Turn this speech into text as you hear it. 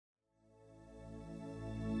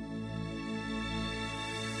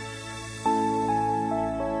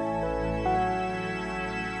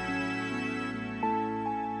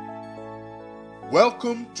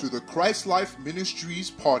Welcome to the Christ Life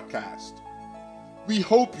Ministries podcast. We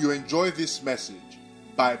hope you enjoy this message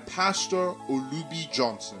by Pastor Olubi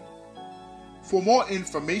Johnson. For more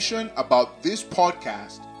information about this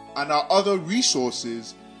podcast and our other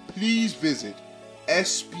resources, please visit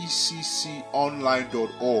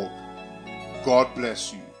spcconline.org. God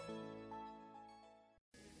bless you.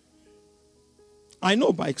 I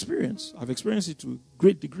know by experience. I've experienced it to a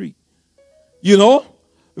great degree. You know,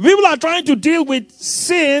 people are trying to deal with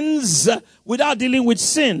sins without dealing with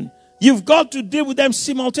sin. You've got to deal with them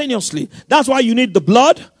simultaneously. That's why you need the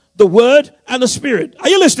blood, the word, and the spirit. Are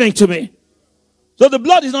you listening to me? So the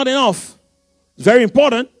blood is not enough. It's very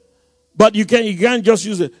important. But you can't just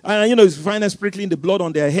use it. And you find them sprinkling the blood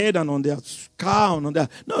on their head and on their car and on their...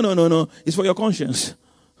 No. It's for your conscience.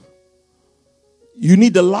 You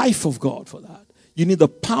need the life of God for that. You need the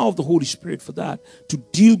power of the Holy Spirit for that. To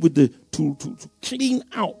deal with to clean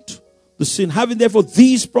out the sin. Having therefore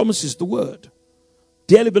these promises, the word.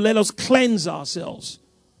 Dearly beloved, let us cleanse ourselves.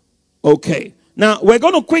 Okay. Now, we're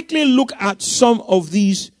going to quickly look at some of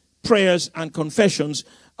these prayers and confessions.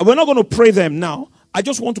 And we're not going to pray them now. I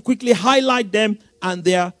just want to quickly highlight them and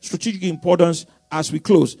their strategic importance as we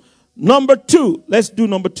close. Number 2. Let's do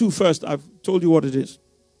number 2 first. I've told you what it is.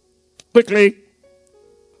 Quickly.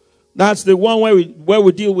 That's the one where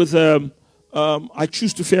we deal with I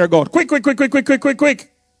choose to fear God. Quick.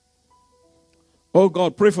 Oh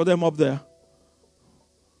God, pray for them up there.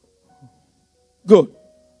 Good.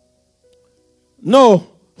 No.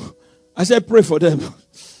 I said pray for them.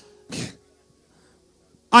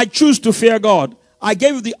 I choose to fear God. I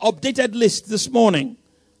gave you the updated list this morning.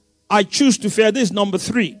 I choose to fear. This is number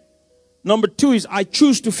 3. Number 2 is I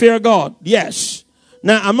choose to fear God. Yes.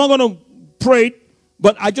 Now, I'm not going to pray it,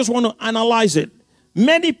 but I just want to analyze it.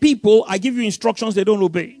 Many people, I give you instructions, they don't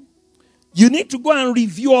obey. You need to go and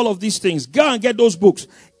review all of these things. Go and get those books.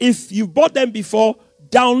 If you bought them before,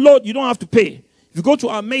 download. You don't have to pay. If you go to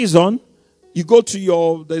Amazon, you go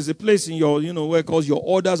to there's a place in your, where it calls your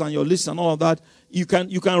orders and your lists and all of that. You can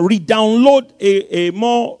re-download a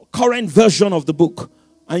more current version of the book.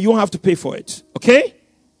 And you don't have to pay for it. Okay?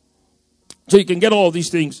 So you can get all of these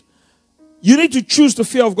things. You need to choose the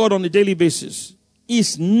fear of God on a daily basis.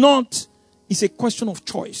 It's a question of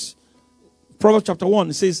choice. Proverbs chapter 1,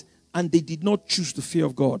 it says, and they did not choose the fear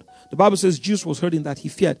of God. The Bible says Jesus was hurting that he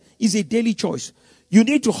feared. It's a daily choice. You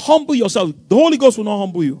need to humble yourself. The Holy Ghost will not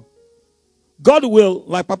humble you. God will,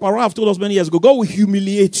 like Papa Ralph told us many years ago, God will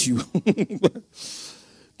humiliate you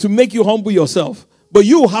to make you humble yourself. But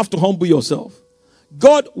you have to humble yourself.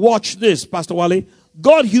 God, watch this, Pastor Wale.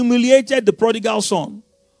 God humiliated the prodigal son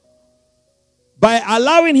by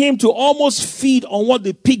allowing him to almost feed on what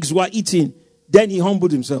the pigs were eating. Then he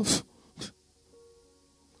humbled himself.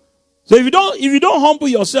 So if you don't humble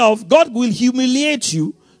yourself, God will humiliate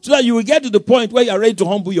you so that you will get to the point where you are ready to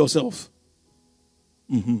humble yourself.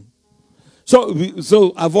 Mm-hmm.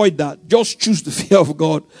 So avoid that. Just choose the fear of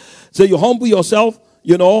God. So you humble yourself,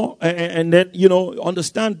 and then,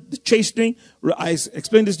 understand the chastening. I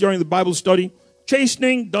explained this during the Bible study.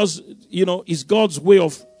 Chastening is God's way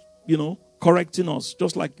of, correcting us,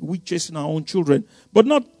 just like we chasten our own children, but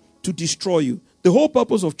not to destroy you. The whole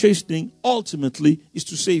purpose of chastening ultimately is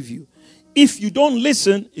to save you. If you don't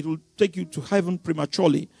listen, it will take you to heaven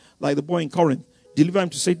prematurely, like the boy in Corinth. Deliver him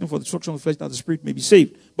to Satan for the destruction of the flesh, that the spirit may be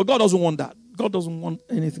saved. But God doesn't want that. God doesn't want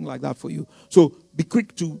anything like that for you. So be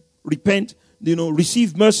quick to repent,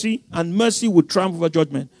 receive mercy, and mercy will triumph over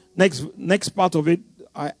judgment. Next part of it,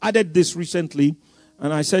 I added this recently,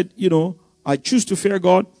 and I said, I choose to fear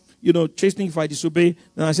God, chastening if I disobey.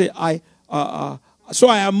 Then I say, so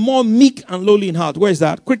I am more meek and lowly in heart. Where is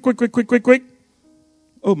that? Quick.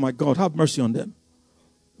 Oh my God, have mercy on them.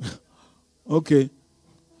 Okay.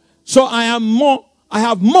 So I have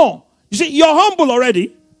more. You see, you're humble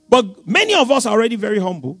already, but many of us are already very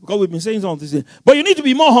humble because we've been saying some of these things. But you need to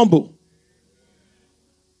be more humble.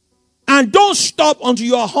 And don't stop until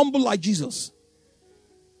you are humble like Jesus.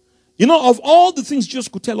 Of all the things Jesus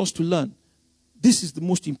could tell us to learn, this is the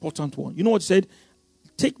most important one. You know what he said?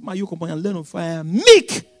 Take my yoke upon you and learn of I am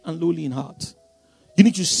meek and lowly in heart. You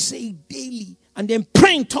need to say daily and then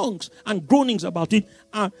pray in tongues and groanings about it.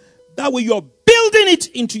 That way you're building it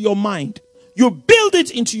into your mind. You build it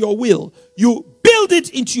into your will. You build it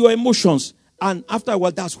into your emotions. And after a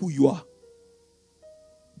while, that's who you are.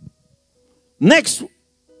 Next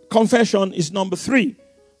confession is number 3.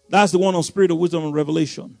 That's the one on spirit of wisdom and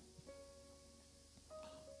revelation.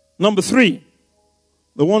 Number 3.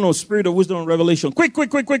 The one on spirit of wisdom and revelation. Quick.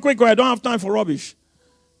 I don't have time for rubbish.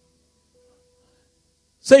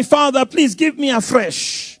 Say, Father, please give me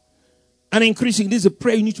afresh and increasing. This is a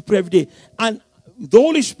prayer you need to pray every day. And the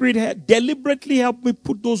Holy Spirit had deliberately helped me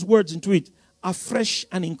put those words into it afresh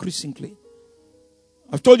and increasingly.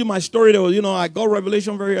 I've told you my story. That was, I got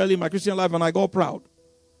revelation very early in my Christian life and I got proud.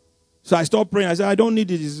 So I stopped praying. I said, I don't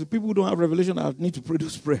need it. It's the people who don't have revelation that need to pray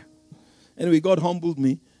this prayer. Anyway, God humbled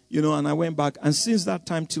me, and I went back. And since that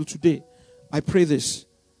time till today, I pray this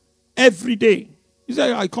every day. You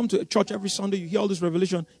say, I come to church every Sunday, you hear all this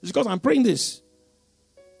revelation. It's because I'm praying this.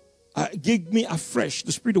 Give me afresh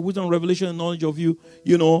the spirit of wisdom, revelation, and knowledge of you,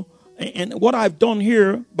 And what I've done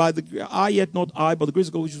here, by the I yet not I, but the grace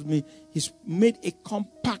of God which is with me, He's made a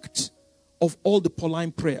compact of all the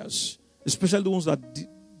Pauline prayers, especially the ones that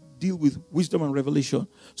deal with wisdom and revelation.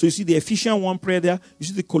 So you see the Ephesians 1 prayer there. You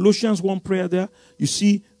see the Colossians 1 prayer there. You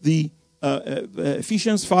see the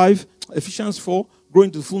Ephesians 5, Ephesians 4,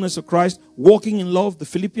 growing to the fullness of Christ, walking in love. The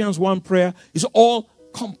Philippians 1 prayer is all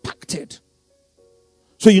compacted.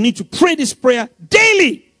 So you need to pray this prayer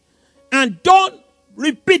daily and don't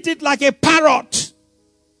repeat it like a parrot.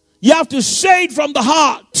 You have to say it from the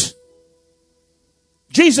heart.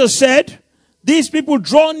 Jesus said, these people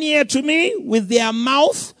draw near to me with their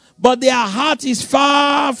mouth, but their heart is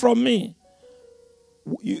far from me.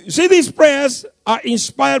 You see, these prayers are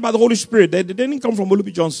inspired by the Holy Spirit. They didn't come from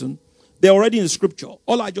Olubi Johnson. They're already in the scripture.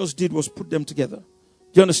 All I just did was put them together. Do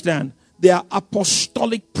you understand? They are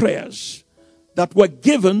apostolic prayers that were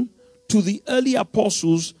given to the early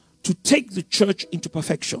apostles to take the church into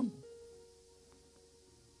perfection.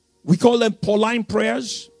 We call them Pauline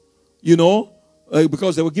prayers,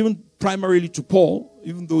 because they were given primarily to Paul,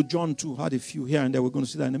 even though John too had a few here and there. We're going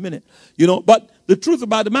to see that in a minute. But the truth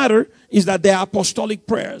about the matter is that they are apostolic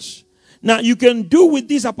prayers. Now, you can do with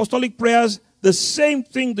these apostolic prayers the same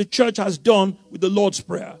thing the church has done with the Lord's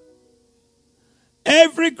Prayer.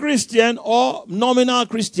 Every Christian or nominal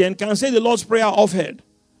Christian can say the Lord's Prayer offhand.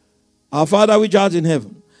 Our Father which art in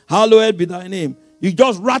heaven, hallowed be thy name. You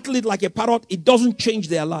just rattle it like a parrot. It doesn't change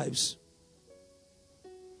their lives.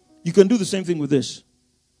 You can do the same thing with this.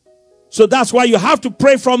 So that's why you have to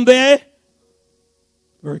pray from there.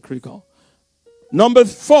 Very critical. Number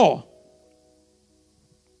 4.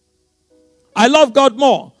 I love God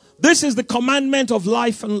more. This is the commandment of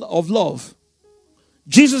life and of love.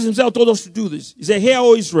 Jesus himself told us to do this. He said, hear,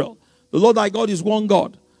 O Israel, the Lord thy God is one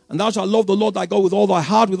God. And thou shalt love the Lord thy God with all thy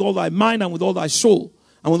heart, with all thy mind, and with all thy soul,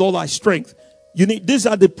 and with all thy strength. These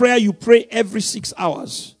are the prayer you pray every 6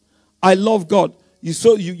 hours. I love God.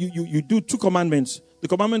 You do 2 commandments. The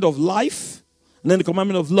commandment of life, and then the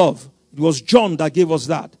commandment of love. It was John that gave us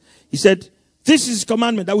that. He said, this is his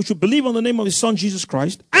commandment, that we should believe on the name of his son, Jesus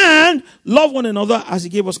Christ, and love one another as he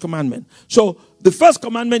gave us commandment. So, the first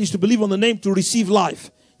commandment is to believe on the name to receive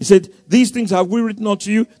life. He said, these things have we written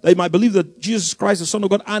unto you, that you might believe that Jesus Christ is the Son of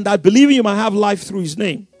God, and that believing you might have life through his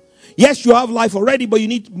name. Yes, you have life already, but you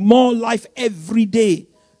need more life every day.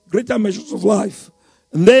 Greater measures of life.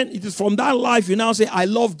 And then it is from that life you now say, I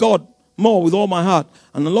love God more with all my heart.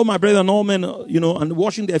 And I love my brethren and all men, and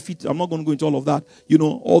washing their feet. I'm not going to go into all of that.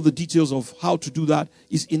 All the details of how to do that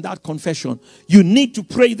is in that confession. You need to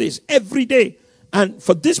pray this every day. And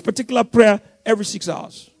for this particular prayer, every 6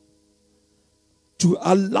 hours. To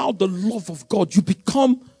allow the love of God, you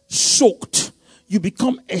become soaked. You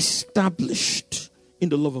become established in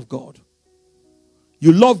the love of God.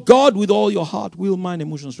 You love God with all your heart, will, mind,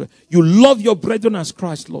 emotions, strength. You love your brethren as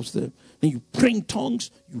Christ loves them. Then you pray in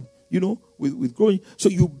tongues, with growing. So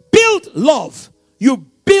you build love. You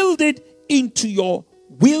build it into your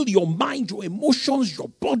will, your mind, your emotions, your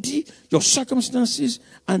body, your circumstances.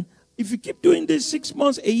 And if you keep doing this 6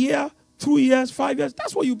 months, a year, 2 years, 5 years,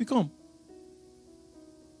 that's what you become.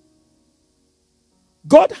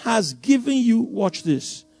 God has given you, watch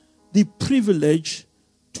this, the privilege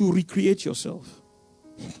to recreate yourself.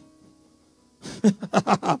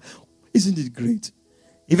 Isn't it great?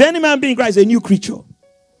 If any man be in Christ, a new creature.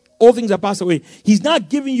 All things are passed away. He's not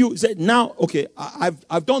giving you, said, now, okay,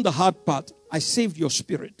 I've done the hard part. I saved your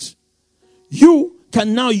spirit. You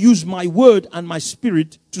can now use my word and my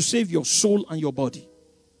spirit to save your soul and your body.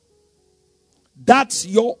 That's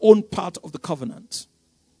your own part of the covenant.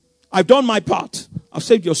 I've done my part. I've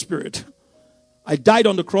saved your spirit. I died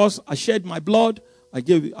on the cross. I shed my blood. I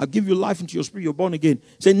give you life into your spirit. You're born again.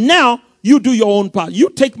 Say, now you do your own part. You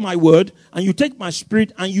take my word and you take my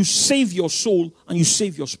spirit and you save your soul and you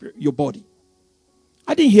save your spirit, your body.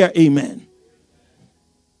 I didn't hear amen.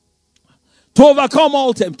 To overcome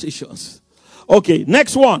all temptations. Okay,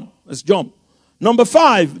 next one. Let's jump. Number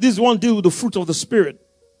 5. This one deals with the fruit of the Spirit.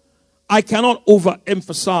 I cannot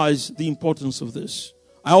overemphasize the importance of this.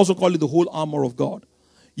 I also call it the whole armor of God.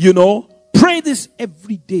 Pray this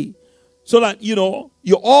every day. So that,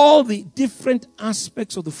 all the different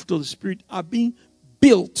aspects of the fruit of the Spirit are being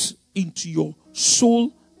built into your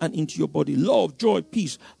soul and into your body. Love, joy,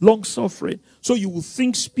 peace, long suffering. So you will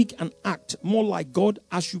think, speak, and act more like God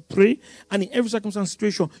as you pray. And in every circumstance,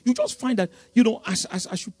 situation, you just find that,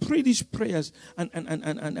 as you pray these prayers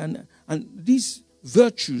and these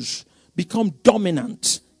virtues become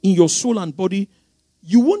dominant in your soul and body,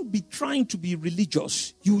 you won't be trying to be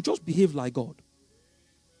religious. You will just behave like God.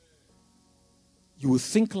 You will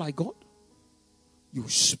think like God. You will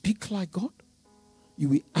speak like God. You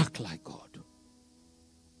will act like God.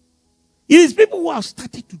 It is people who have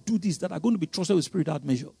started to do this that are going to be trusted with spirit without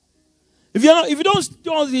measure. You're not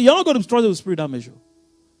going to be trusted with spirit without measure.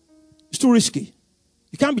 It's too risky.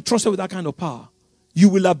 You can't be trusted with that kind of power. You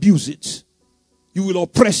will abuse it. You will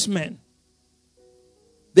oppress men.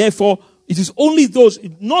 Therefore, it is only those,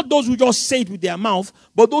 not those who just say it with their mouth,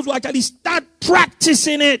 but those who actually start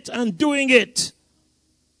practicing it and doing it.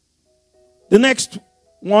 The next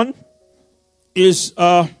one is,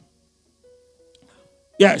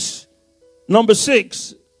 number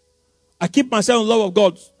 6. I keep myself in love of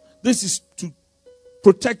God. This is to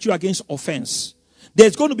protect you against offense.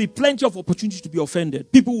 There's going to be plenty of opportunities to be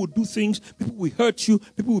offended. People will do things. People will hurt you.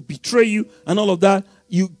 People will betray you and all of that.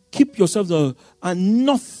 You keep yourself there, and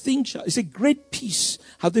nothing shall. It's a great peace.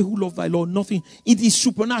 Have they who love thy Lord? Nothing. It is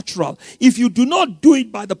supernatural. If you do not do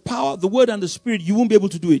it by the power of the word and the spirit, you won't be able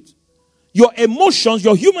to do it. Your emotions,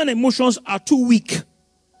 your human emotions are too weak.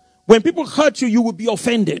 When people hurt you, you will be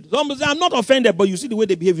offended. Some say, I'm not offended, but you see the way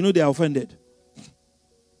they behave, you know they are offended.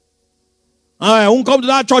 I won't come to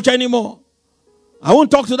that church anymore. I won't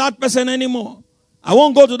talk to that person anymore. I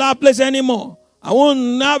won't go to that place anymore. I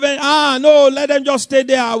won't have any, no, let them just stay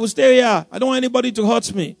there. I will stay here. I don't want anybody to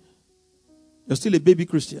hurt me. You're still a baby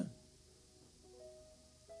Christian.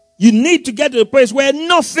 You need to get to a place where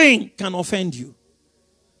nothing can offend you.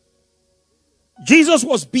 Jesus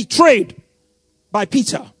was betrayed by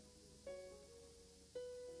Peter.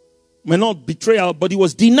 Well, not betrayal, but he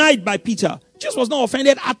was denied by Peter. Jesus was not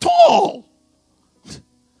offended at all.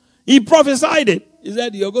 He prophesied it. He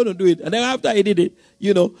said, you're going to do it. And then after he did it,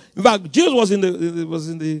 in fact, Jesus was in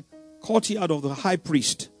the courtyard of the high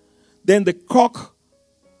priest. Then the cock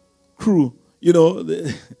crew, he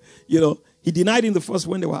denied him the first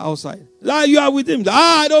when they were outside. You are with him.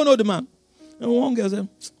 I don't know the man. And one girl said,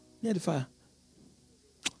 near the fire.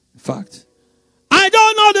 In fact, I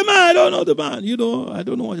don't know the man. I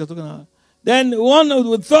don't know what you're talking about. Then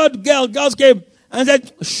the third girls came and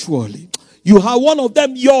said, surely you are one of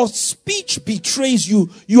them. Your speech betrays you.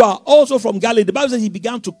 You are also from Galilee. The Bible says he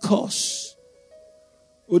began to curse.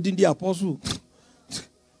 Odin the apostle.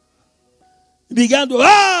 He began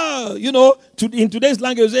to, in today's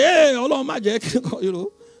language, say, hey, hold on, magic.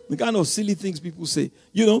 The kind of silly things people say.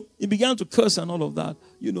 He began to curse and all of that.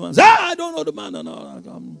 And say, I don't know the man.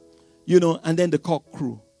 And then the cock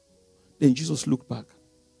crew. Then Jesus looked back.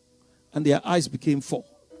 And their eyes became full.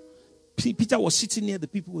 Peter was sitting near the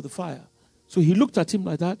people with the fire. So he looked at him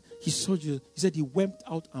like that. He saw Jesus. He said he went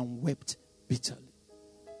out and wept bitterly.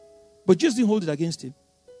 But Jesus didn't hold it against him.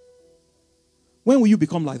 When will you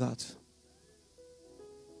become like that?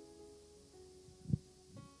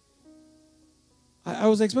 I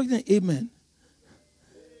was expecting an amen.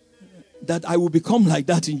 That I will become like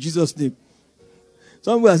that in Jesus' name.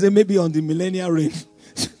 Some will say maybe on the millennial reign.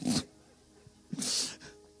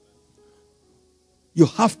 You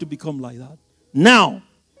have to become like that. Now.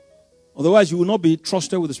 Otherwise, you will not be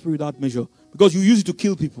trusted with the spirit without measure. Because you use it to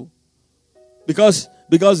kill people. Because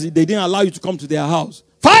they didn't allow you to come to their house.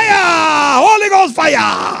 Fire! Holy Ghost fire!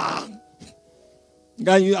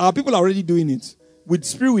 Our people are already doing it. With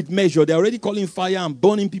spirit with measure, they're already calling fire and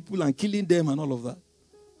burning people and killing them and all of that.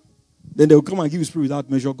 Then they'll come and give you spirit without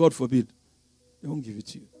measure. God forbid. They won't give it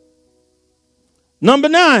to you. Number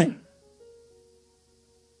 9.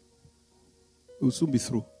 We'll soon be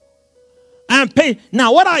through. And pay.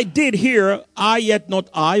 Now, what I did here, yet not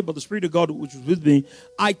I, but the Spirit of God which was with me,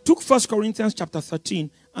 I took 1 Corinthians chapter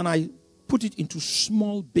 13 and I put it into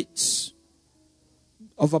small bits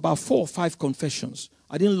of about 4 or 5 confessions.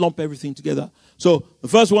 I didn't lump everything together. So the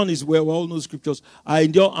first one is where we all know the scriptures. I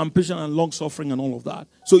endure, I'm patient and long suffering and all of that.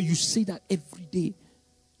 So you say that every day.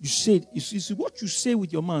 You say it. You see what you say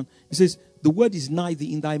with your mouth. It says, the word is nigh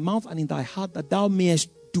thee, in thy mouth and in thy heart, that thou mayest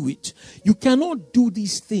do it. You cannot do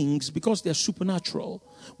these things because they're supernatural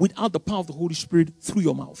without the power of the Holy Spirit through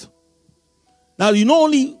your mouth. Now, you not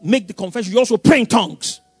only make the confession, you also pray in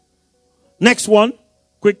tongues. Next one,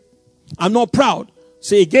 quick. I'm not proud.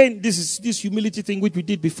 Say again, this is this humility thing which we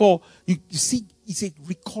did before. You see, it's a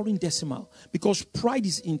recurring decimal because pride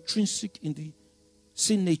is intrinsic in the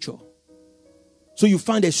sin nature. So you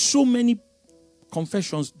find there's so many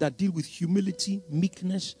confessions that deal with humility,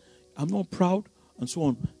 meekness. I'm not proud, and so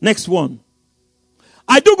on. Next one.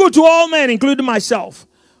 I do good to all men, including myself,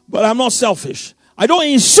 but I'm not selfish. I don't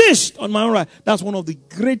insist on my own right. That's one of the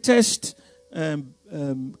greatest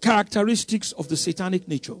characteristics of the satanic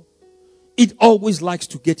nature. It always likes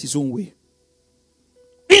to get its own way.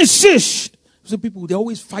 Insist. So people, they're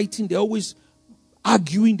always fighting, they're always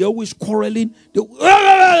arguing, they're always quarreling. They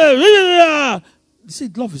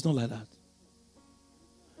said love is not like that.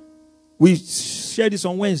 We shared this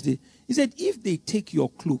on Wednesday. He said, if they take your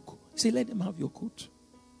cloak, he said, let them have your coat.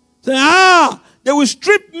 Say, they will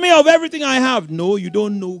strip me of everything I have. No, you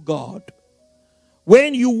don't know God.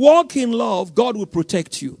 When you walk in love, God will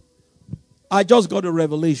protect you. I just got a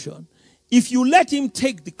revelation. If you let him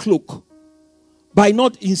take the cloak by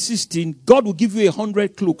not insisting, God will give you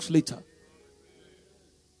 100 cloaks later.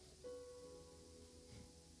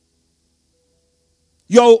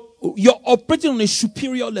 You're operating on a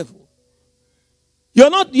superior level. You're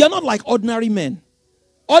not like ordinary men.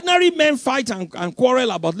 Ordinary men fight and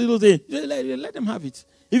quarrel about little things. Let them have it.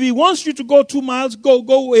 If he wants you to go 2 miles, go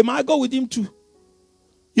away. I go with him too.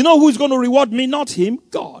 You know who's going to reward me? Not him,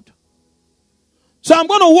 God. So I'm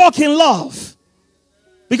going to walk in love.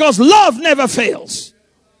 Because love never fails.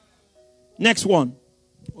 Next one.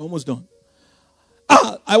 Almost done.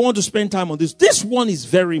 I want to spend time on this. This one is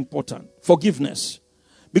very important. Forgiveness.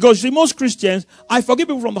 Because you see, most Christians, I forgive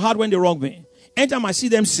people from the heart when they wrong me. Anytime I see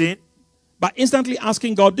them sin, by instantly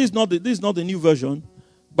asking God, this is not the new version.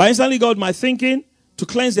 By instantly, God, my thinking to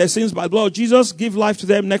cleanse their sins by the blood of Jesus, give life to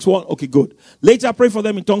them. Next one, okay, good. Later, pray for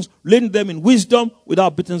them in tongues, leading them in wisdom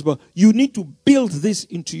without bitterness. But you need to build this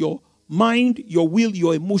into your mind, your will,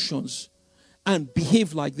 your emotions, and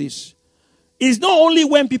behave like this. It's not only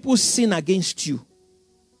when people sin against you.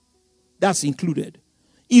 That's included.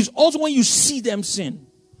 It's also when you see them sin.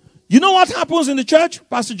 You know what happens in the church,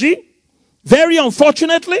 Pastor G? Very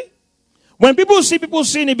unfortunately, when people see people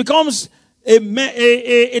sin, it becomes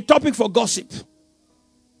a topic for gossip.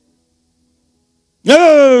 You're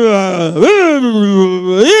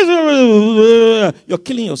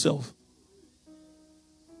killing yourself.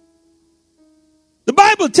 The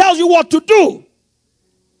Bible tells you what to do.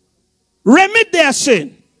 Remit their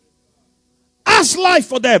sin. Ask life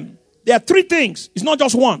for them. There are 3 things. It's not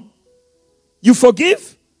just one. You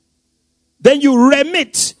forgive, then you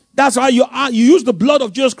remit. That's why you use the blood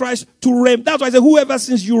of Jesus Christ to remit. That's why I say whoever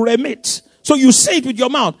sins, you remit. So you say it with your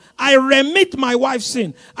mouth. I remit my wife's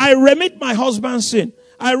sin. I remit my husband's sin.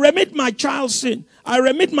 I remit my child's sin. I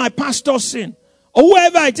remit my pastor's sin. Or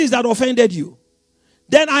whoever it is that offended you.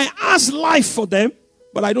 Then I ask life for them.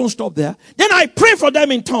 But I don't stop there. Then I pray for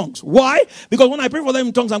them in tongues. Why? Because when I pray for them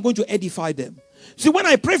in tongues, I'm going to edify them. See, when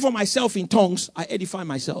I pray for myself in tongues, I edify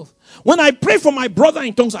myself. When I pray for my brother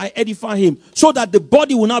in tongues, I edify him. So that the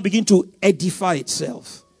body will now begin to edify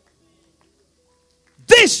itself.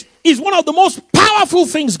 This is one of the most powerful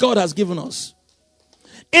things God has given us.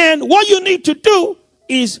 And what you need to do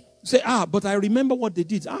is say, but I remember what they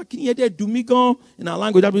did. Can you hear that dumigo in our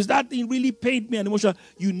language? That thing really pained me and emotional.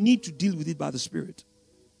 You need to deal with it by the Spirit.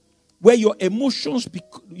 Where your emotions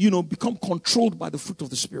become controlled by the fruit of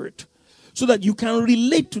the Spirit. So that you can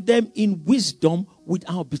relate to them in wisdom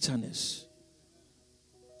without bitterness.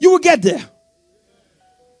 You will get there.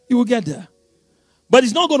 You will get there. But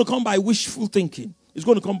it's not going to come by wishful thinking. It's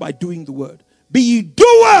going to come by doing the word. Be ye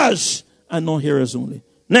doers and not hearers only.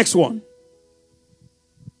 Next one.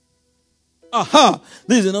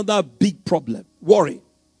 This is another big problem. Worry.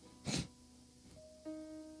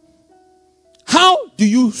 How do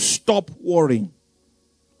you stop worrying?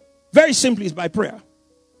 Very simply, it's by prayer.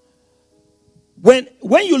 When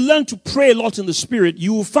you learn to pray a lot in the Spirit,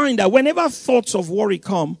 you will find that whenever thoughts of worry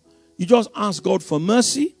come, you just ask God for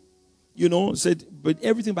mercy. But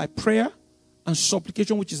everything by prayer and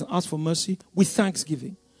supplication, which is an ask for mercy, with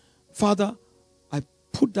thanksgiving. Father, I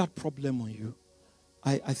put that problem on you.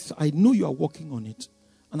 I know you are working on it,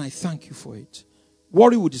 and I thank you for it.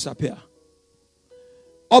 Worry will disappear.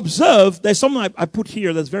 Observe, there's something I put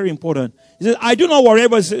here that's very important. He says, I do not worry,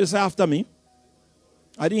 but it's after me.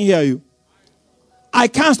 I didn't hear you. I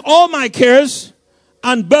cast all my cares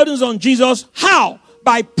and burdens on Jesus. How?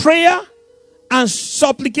 By prayer and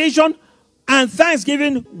supplication and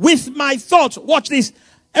thanksgiving with my thoughts. Watch this.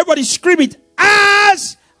 Everybody scream it.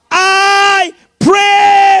 As I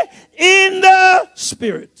pray in the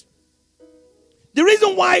Spirit. The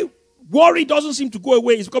reason why worry doesn't seem to go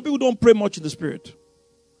away is because people don't pray much in the Spirit.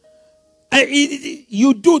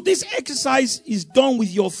 You do this exercise is done with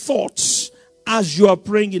your thoughts as you are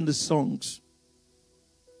praying in the songs.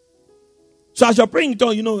 So as you're praying,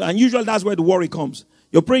 and usually that's where the worry comes.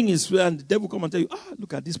 You're praying and the devil come and tell you,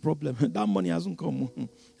 look at this problem. That money hasn't come.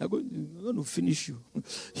 I'm going to finish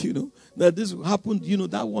you. That this happened,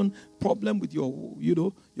 that one problem with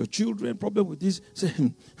your children, problem with this.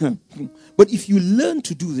 But if you learn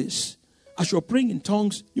to do this, as you're praying in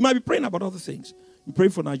tongues, you might be praying about other things. You pray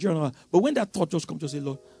for Nigeria. But when that thought just comes, just say,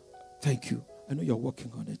 Lord, thank you. I know you're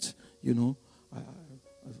working on it.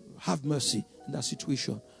 Have mercy in that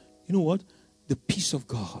situation. You know what? The peace of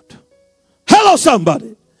God. Hello,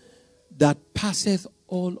 somebody. That passeth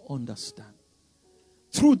all understanding.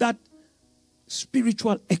 Through that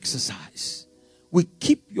spiritual exercise, will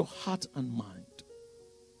keep your heart and mind.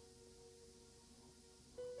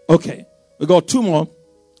 Okay. We got 2 more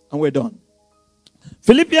and we're done.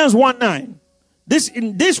 Philippians 1:9.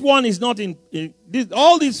 This one is not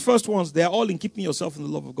all these first ones, they're all in keeping yourself in the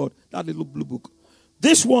love of God. That little blue book.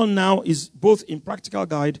 This one now is both in practical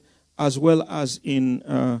guide as well as in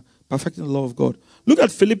perfecting the love of God. Look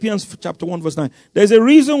at Philippians chapter 1 verse 9. There's a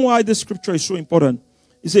reason why this scripture is so important.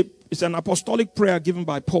 It's an apostolic prayer given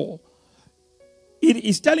by Paul. It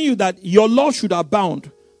is telling you that your love should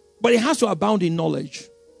abound, but it has to abound in knowledge.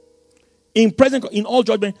 In all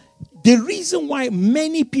judgment. The reason why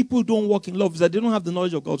many people don't walk in love is that they don't have the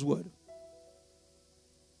knowledge of God's word.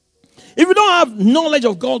 If you don't have knowledge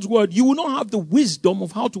of God's word, you will not have the wisdom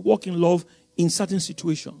of how to walk in love in certain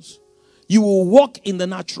situations. You will walk in the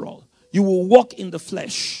natural. You will walk in the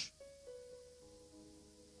flesh.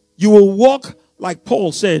 You will walk, like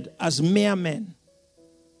Paul said, as mere men.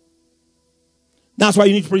 That's why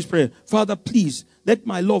you need to pray this prayer. Father, please, let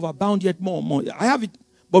my love abound yet more and more. I have it,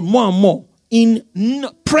 but more and more. In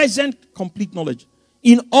present complete knowledge.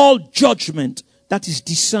 In all judgment, that is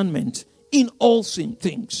discernment. In all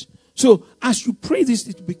things. So, as you pray this,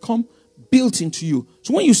 it will become built into you.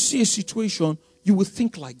 So, when you see a situation, you will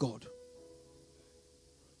think like God.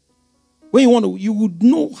 When you would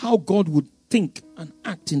know how God would think and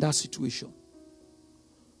act in that situation.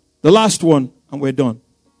 The last one, and we're done.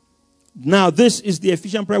 Now, this is the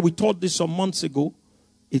Ephesian prayer. We taught this some months ago.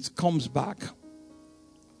 It comes back.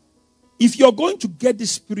 If you're going to get the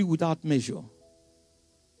Spirit without measure,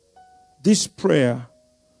 this prayer,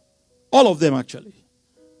 all of them actually,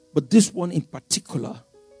 but this one in particular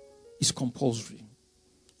is compulsory.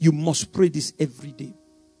 You must pray this every day.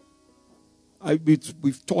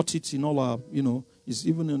 We've taught it in all our, it's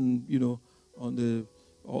even in,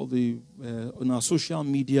 on our social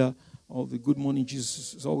media, all the Good Morning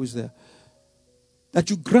Jesus is always there.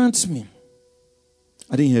 That you grant me,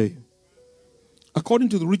 I didn't hear you, according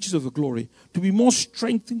to the riches of your glory, to be more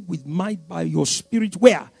strengthened with might by your Spirit.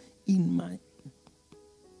 Where? In mind.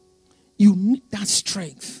 You need that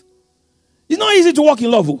strength. It's not easy to walk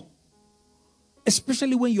in love,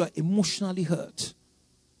 especially when you are emotionally hurt.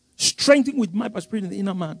 Strengthened with might by Spirit in the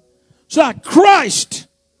inner man. So that Christ,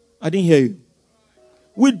 I didn't hear you,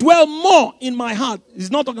 will dwell more in my heart.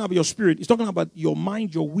 It's not talking about your spirit. It's talking about your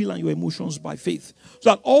mind, your will, and your emotions by faith.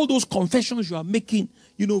 So that all those confessions you are making,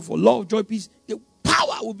 for love, joy, peace, the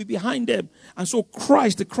power will be behind them. And so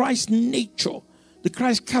Christ, the Christ nature, the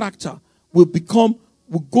Christ character will go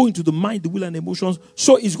into the mind, the will, and emotions.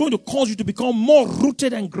 So it's going to cause you to become more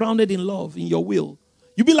rooted and grounded in love, in your will.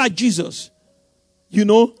 You'll be like Jesus. You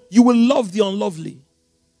will love the unlovely.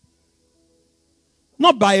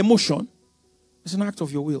 Not by emotion. It's an act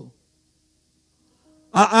of your will.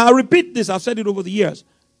 I repeat this. I've said it over the years.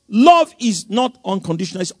 Love is not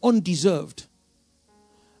unconditional. It's undeserved.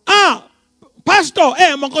 Pastor,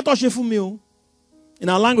 in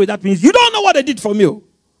our language, that means you don't know what they did for me.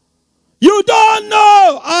 You don't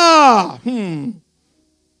know.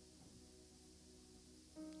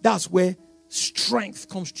 That's where strength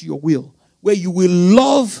comes to your will. Where you will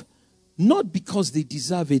love not because they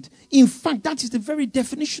deserve it. In fact, that is the very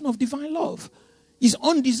definition of divine love. It's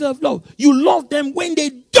undeserved love. You love them when they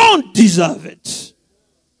don't deserve it.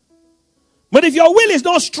 But if your will is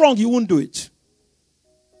not strong, you won't do it.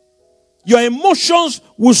 Your emotions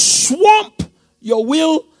will swamp your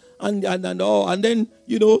will, and then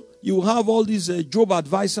you have all these Job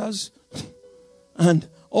advisors and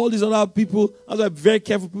all these other people. Other very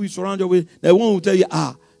careful people you surround you with. The one will tell you,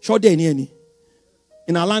 short day any.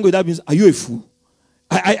 In our language, that means, are you a fool?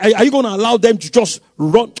 Are you going to allow them to just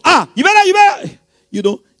run? You better.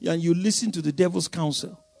 And you listen to the devil's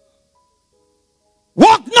counsel.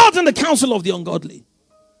 Walk not in the counsel of the ungodly.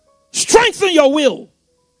 Strengthen your will,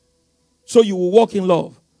 so you will walk in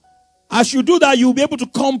love. As you do that, you will be able to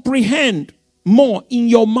comprehend more in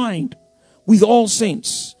your mind with all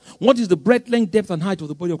saints. What is the breadth, length, depth, and height of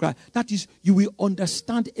the body of Christ? That is, you will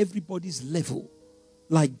understand everybody's level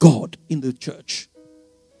like God in the church.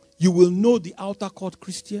 You will know the outer court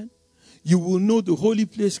Christian. You will know the holy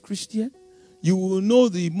place Christian. You will know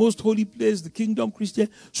the most holy place, the kingdom Christian.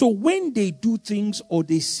 So when they do things or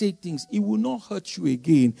they say things, it will not hurt you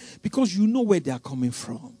again because you know where they are coming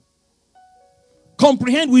from.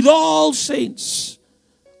 Comprehend with all saints.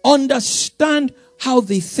 Understand how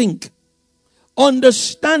they think.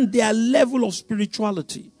 Understand their level of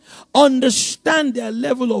spirituality. Understand their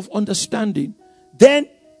level of understanding. Then,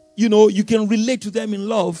 you can relate to them in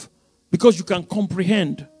love because you can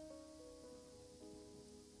comprehend.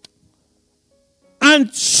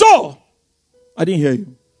 And so, I didn't hear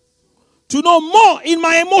you. To know more in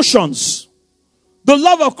my emotions, the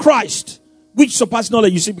love of Christ, which surpasses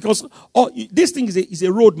knowledge. You see, because this thing is a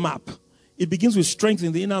roadmap. It begins with strength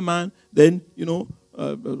in the inner man. Then, you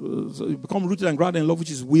become rooted and grounded in love,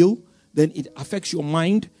 which is will. Then it affects your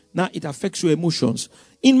mind. Now it affects your emotions.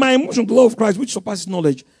 In my emotion, the love of Christ, which surpasses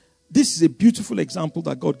knowledge. This is a beautiful example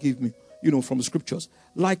that God gave me, from the scriptures.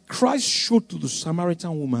 Like Christ showed to the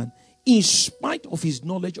Samaritan woman, in spite of his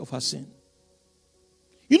knowledge of her sin.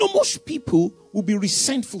 Most people will be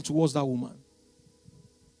resentful towards that woman.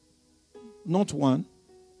 Not 1,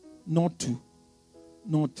 not 2,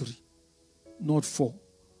 not 3, not 4,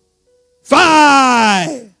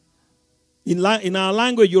 5. In our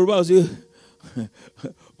language, Yoruba will say,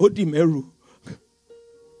 Odimeru.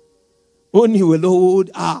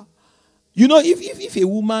 If a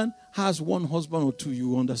woman has one husband or two,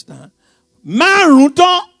 you understand.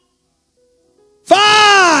 Maruto.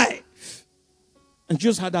 5. And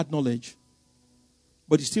Jesus had that knowledge.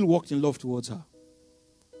 But he still walked in love towards her.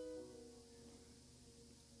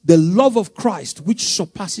 The love of Christ, which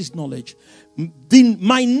surpasses knowledge.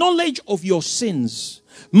 My knowledge of your sins,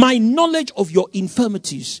 my knowledge of your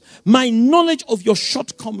infirmities, my knowledge of your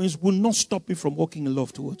shortcomings will not stop me from walking in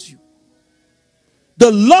love towards you. The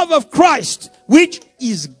love of Christ, which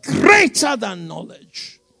is greater than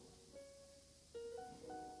knowledge.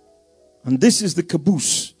 And this is the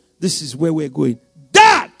caboose. This is where we're going.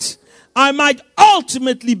 That I might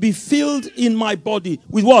ultimately be filled in my body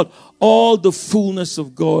with what? All the fullness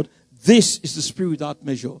of God. This is the spirit without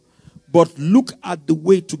measure. But look at the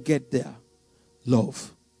way to get there.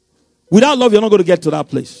 Love. Without love, you're not going to get to that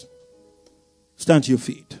place. Stand to your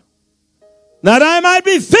feet. That I might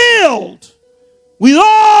be filled with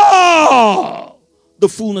all the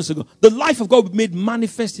fullness of God. The life of God will be made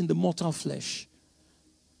manifest in the mortal flesh.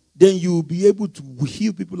 Then you will be able to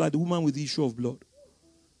heal people like the woman with the issue of blood.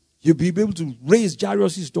 You'll be able to raise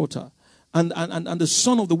Jairus' daughter and the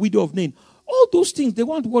son of the widow of Nain. All those things, they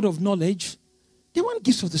want word of knowledge. They want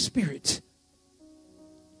gifts of the Spirit.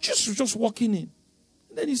 Just walking in.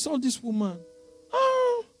 And then he saw this woman.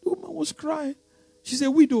 The woman was crying. She's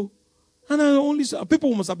a widow. And I only saw,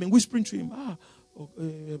 people must have been whispering to him,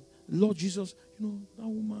 Lord Jesus, that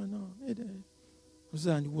woman.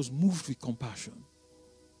 And he was moved with compassion.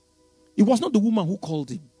 It was not the woman who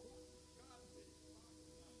called him.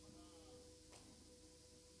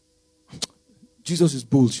 Jesus is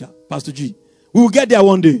bullshit, Pastor G. We will get there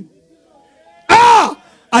one day.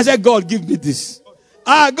 I said, God, give me this.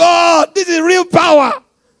 God, this is real power.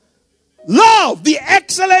 Love,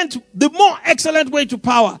 the more excellent way to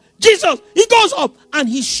power. Jesus, he goes up and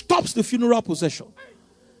he stops the funeral procession.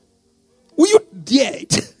 Will you dare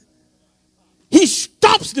it? He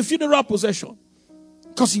stops the funeral procession.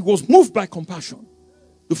 Because he was moved by compassion.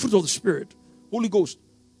 The fruit of the Spirit. Holy Ghost.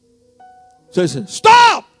 So he said,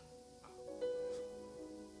 stop!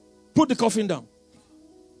 Put the coffin down.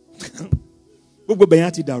 People say,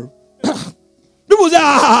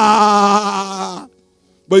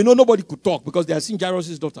 But nobody could talk because they had seen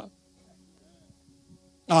Jairus' daughter.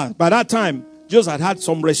 By that time, Jesus had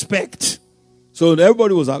some respect. So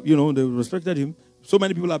everybody was, they respected him. So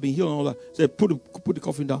many people have been healed and all that. Said, put the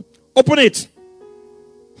coffin down. Open it.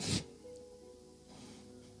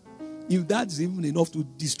 If that's even enough to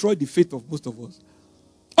destroy the faith of most of us.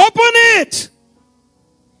 Open it!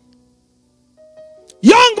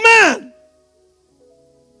 Young man,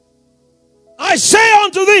 I say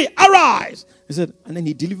unto thee, arise. He said, and then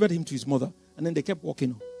he delivered him to his mother. And then they kept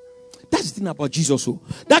walking on. That's the thing about Jesus. So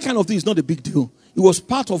that kind of thing is not a big deal. It was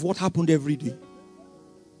part of what happened every day.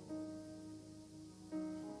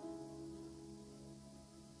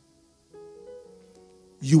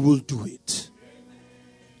 You will do it.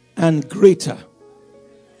 And greater.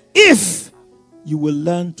 If you will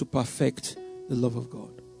learn to perfect the love of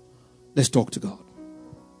God. Let's talk to God.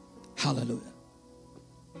 Hallelujah.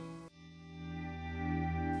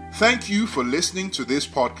 Thank you for listening to this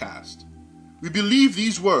podcast. We believe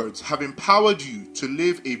these words have empowered you to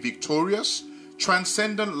live a victorious,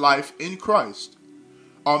 transcendent life in Christ.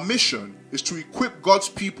 Our mission is to equip God's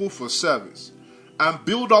people for service and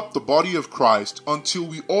build up the body of Christ until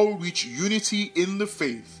we all reach unity in the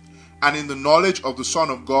faith and in the knowledge of the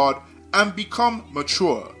Son of God and become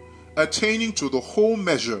mature, attaining to the whole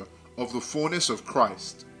measure of the fullness of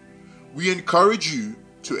Christ. We encourage you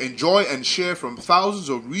to enjoy and share from thousands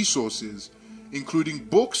of resources, including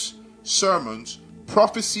books, sermons,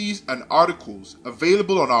 prophecies, and articles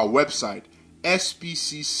available on our website,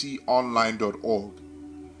 spcconline.org.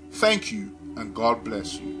 Thank you, and God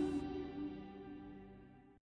bless you.